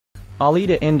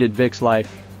Alita ended Vic's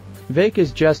life. Vic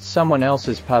is just someone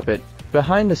else's puppet.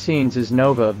 Behind the scenes is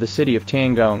Nova of the city of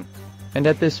Tiangong. And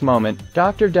at this moment,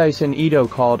 Dr. Dyson Ido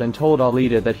called and told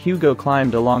Alita that Hugo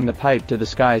climbed along the pipe to the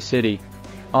Sky City.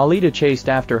 Alita chased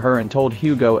after her and told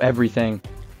Hugo everything.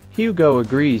 Hugo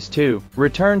agrees to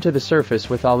return to the surface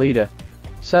with Alita.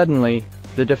 Suddenly,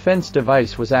 the defense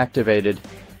device was activated.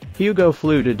 Hugo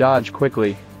flew to dodge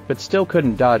quickly, but still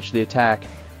couldn't dodge the attack.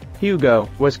 Hugo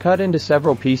was cut into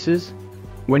several pieces.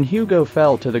 When Hugo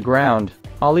fell to the ground,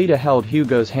 Alita held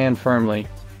Hugo's hand firmly.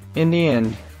 In the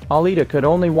end, Alita could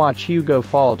only watch Hugo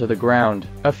fall to the ground.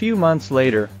 A few months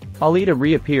later, Alita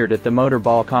reappeared at the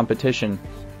Motorball competition.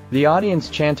 The audience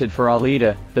chanted for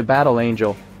Alita, the Battle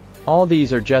Angel. All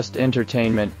these are just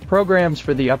entertainment programs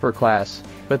for the upper class,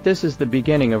 but this is the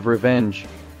beginning of revenge.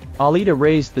 Alita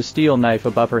raised the steel knife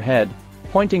above her head,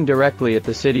 pointing directly at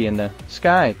the city in the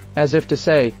sky, as if to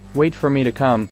say, "Wait for me to come."